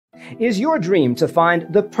Is your dream to find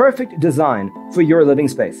the perfect design for your living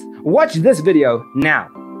space? Watch this video now.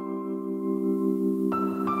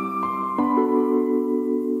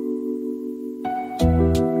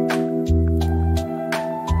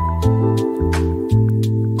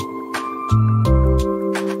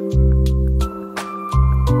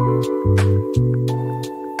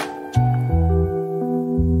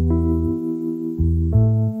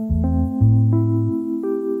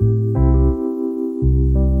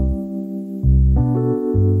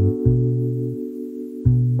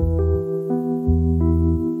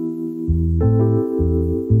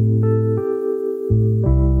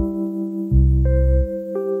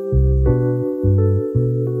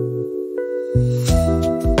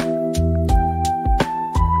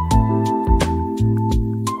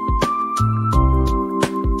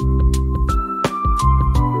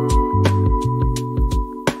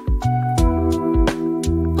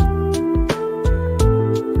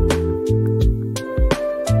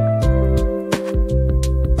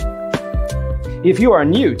 If you are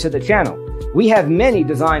new to the channel, we have many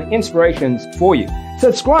design inspirations for you.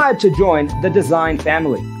 Subscribe to join the design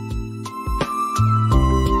family.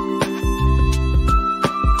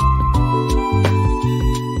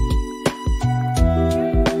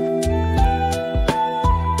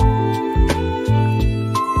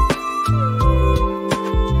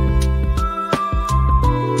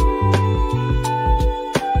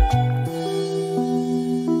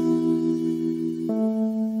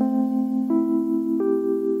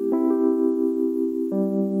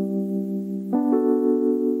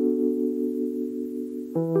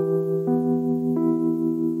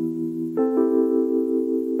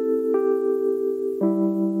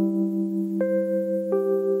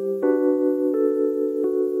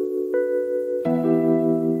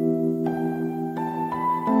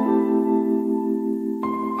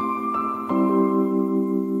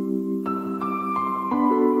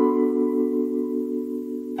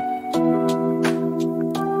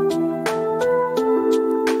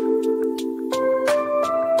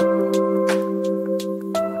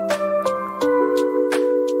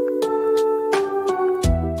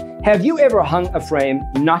 Have you ever hung a frame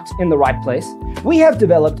not in the right place? We have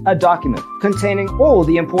developed a document containing all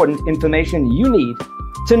the important information you need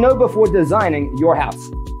to know before designing your house.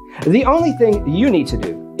 The only thing you need to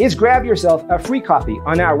do is grab yourself a free copy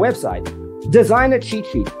on our website,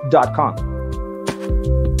 designacheatsheet.com.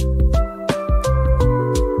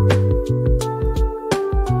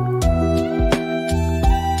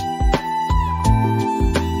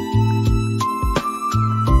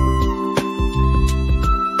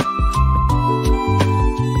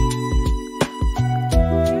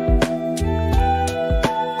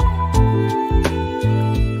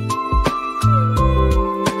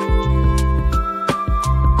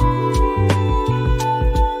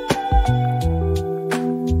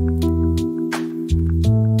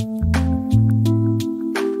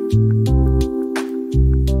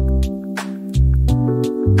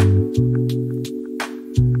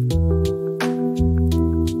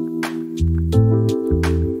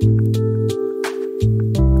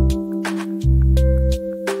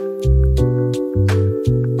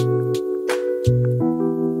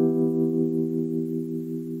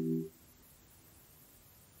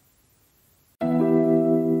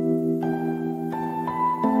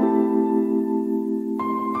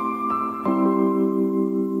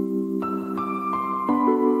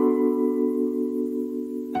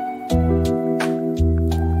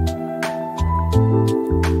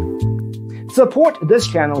 Support this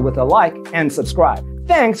channel with a like and subscribe.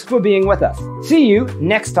 Thanks for being with us. See you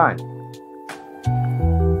next time.